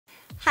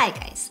Hi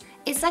guys,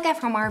 it's Saga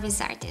from Arvis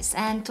Artist,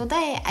 and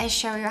today I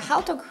show you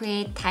how to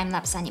create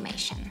time-lapse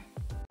animation.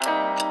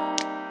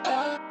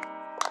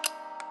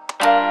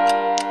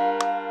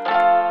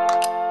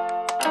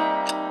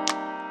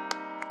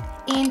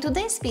 In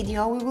today's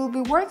video we will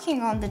be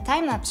working on the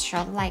time-lapse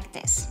shot like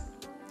this.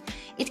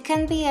 It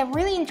can be a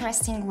really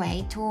interesting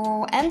way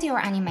to end your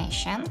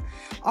animation,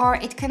 or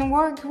it can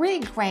work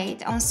really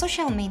great on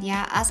social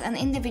media as an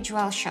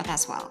individual shot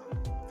as well.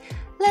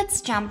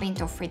 Let's jump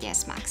into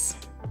 3ds Max.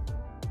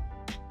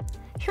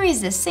 Here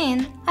is the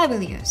scene I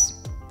will use.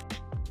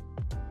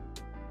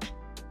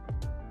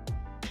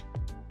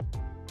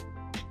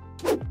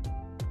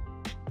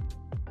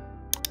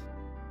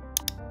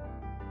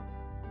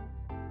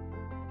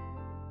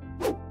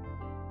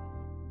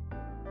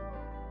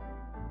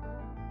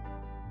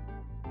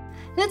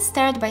 Let's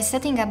start by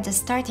setting up the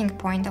starting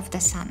point of the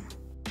sun.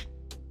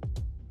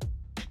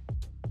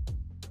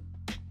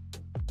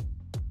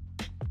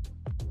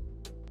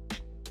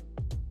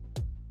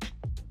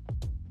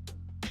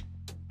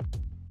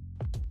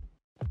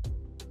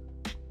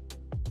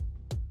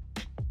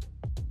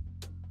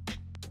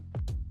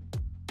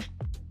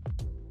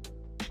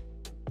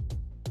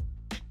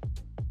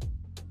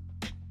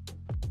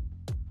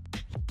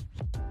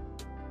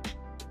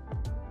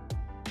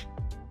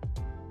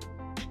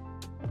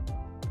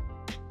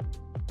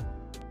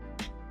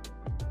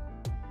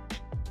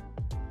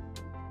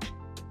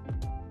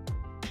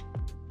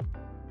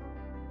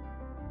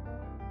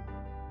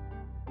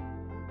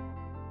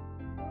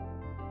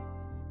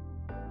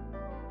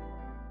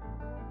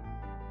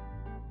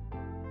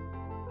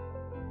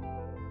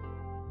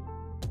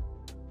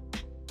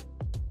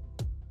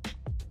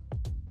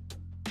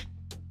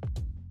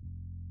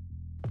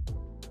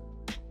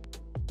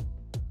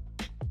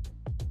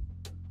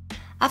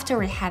 After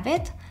we have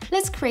it,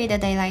 let's create a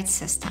daylight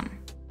system.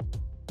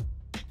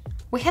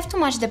 We have to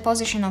match the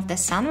position of the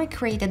sun we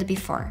created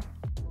before.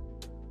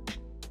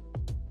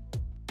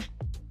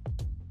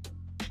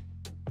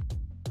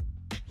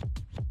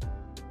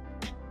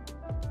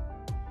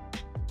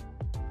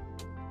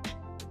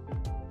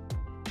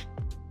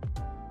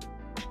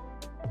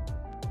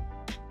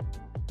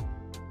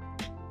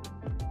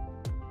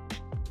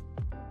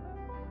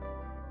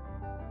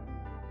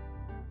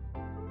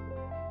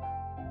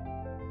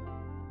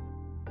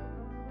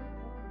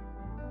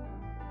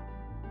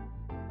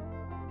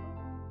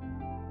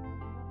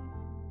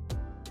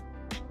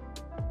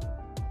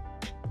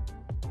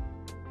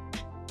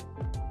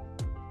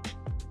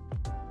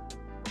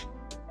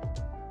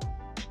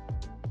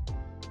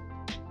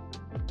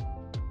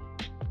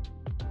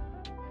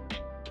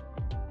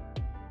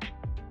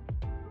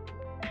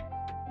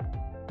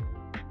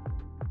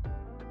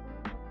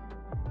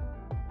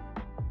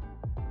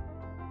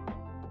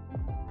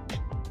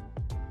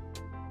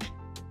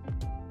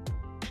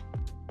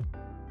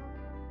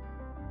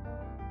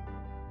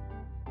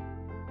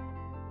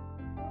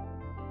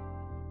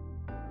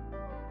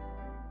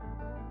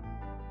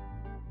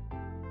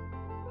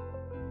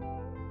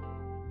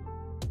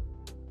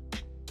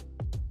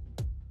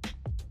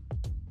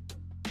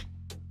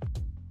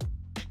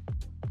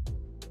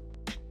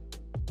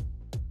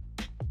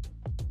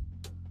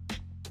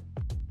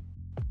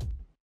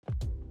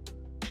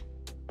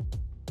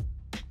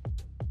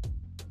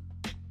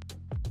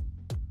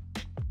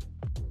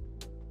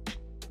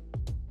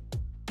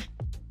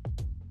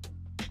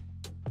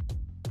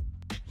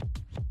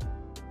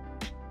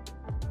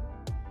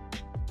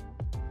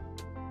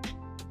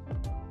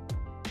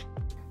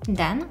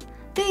 Then,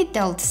 delete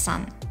the old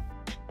sun.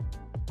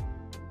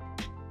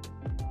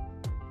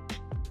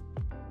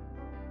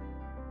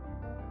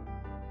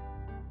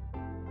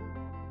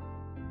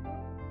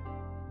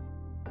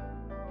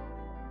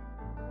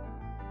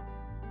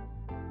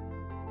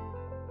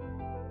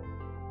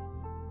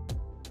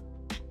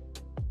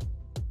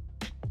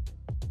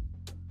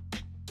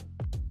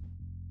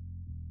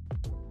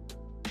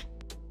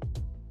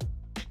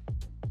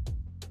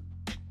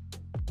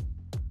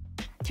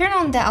 Turn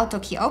on the auto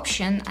key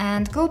option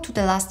and go to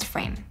the last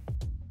frame.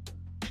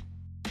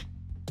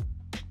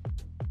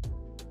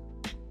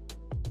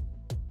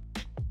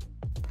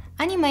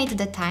 Animate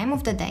the time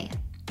of the day.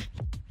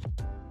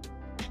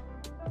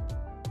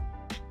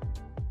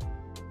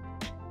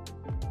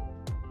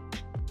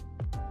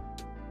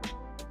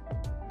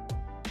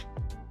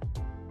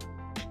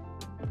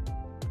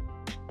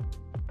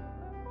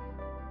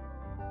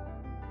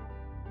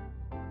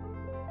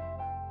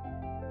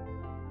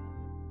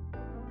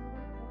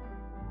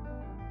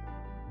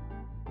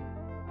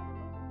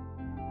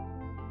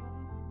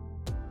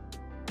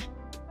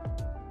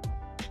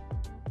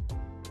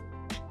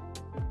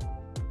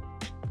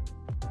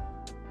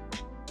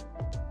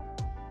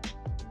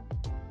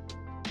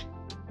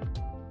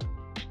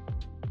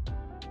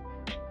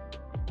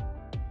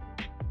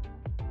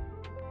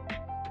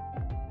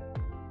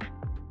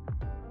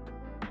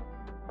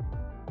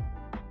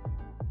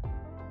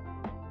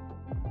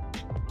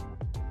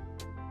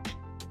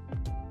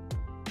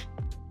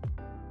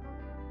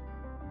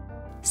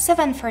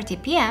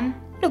 "7:30 p.m.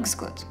 looks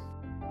good.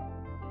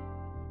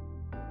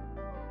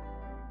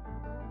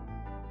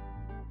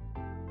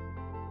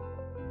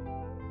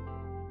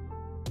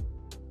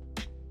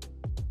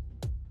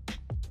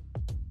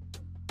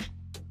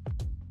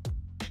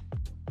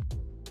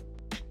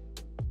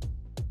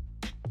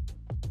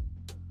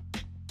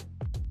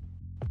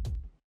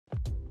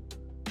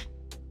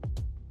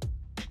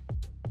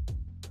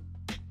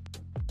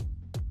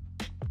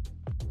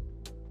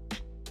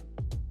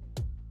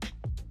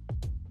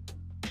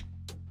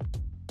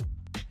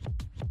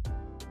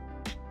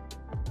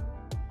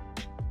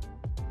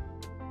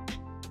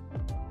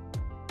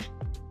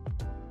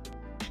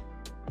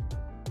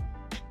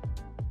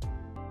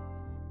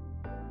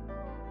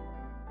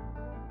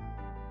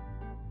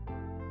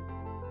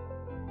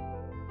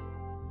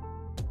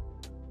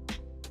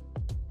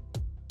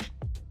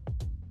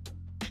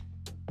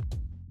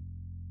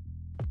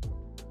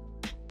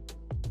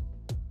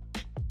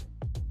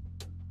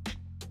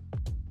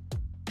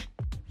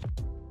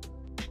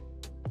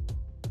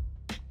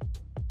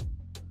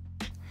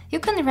 You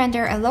can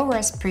render a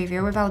low-res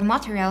preview without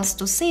materials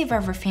to see if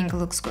everything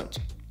looks good.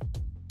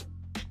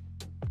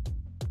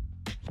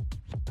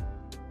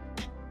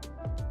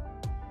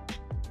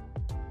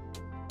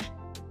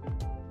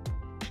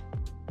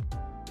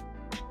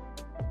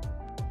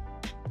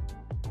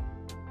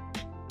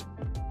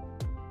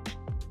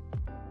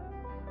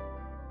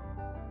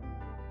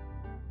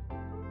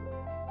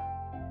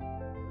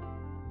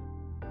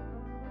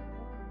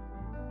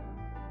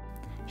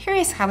 Here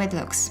is how it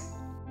looks.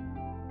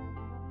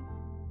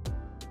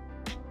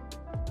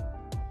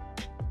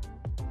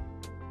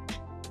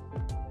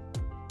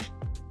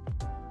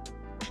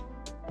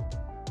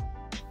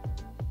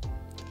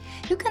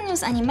 You can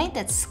use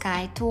animated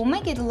sky to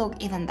make it look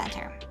even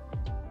better.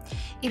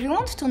 If you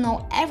want to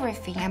know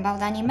everything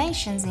about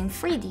animations in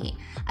 3D,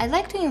 I'd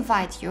like to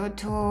invite you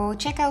to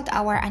check out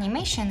our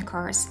animation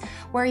course,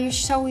 where we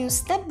show you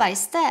step by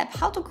step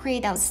how to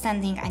create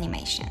outstanding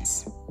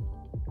animations.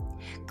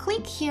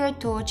 Click here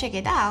to check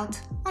it out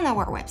on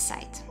our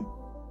website.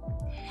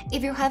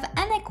 If you have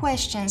any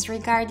questions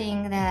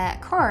regarding the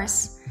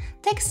course,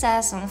 text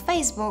us on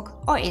Facebook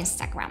or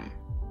Instagram.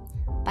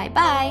 Bye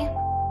bye!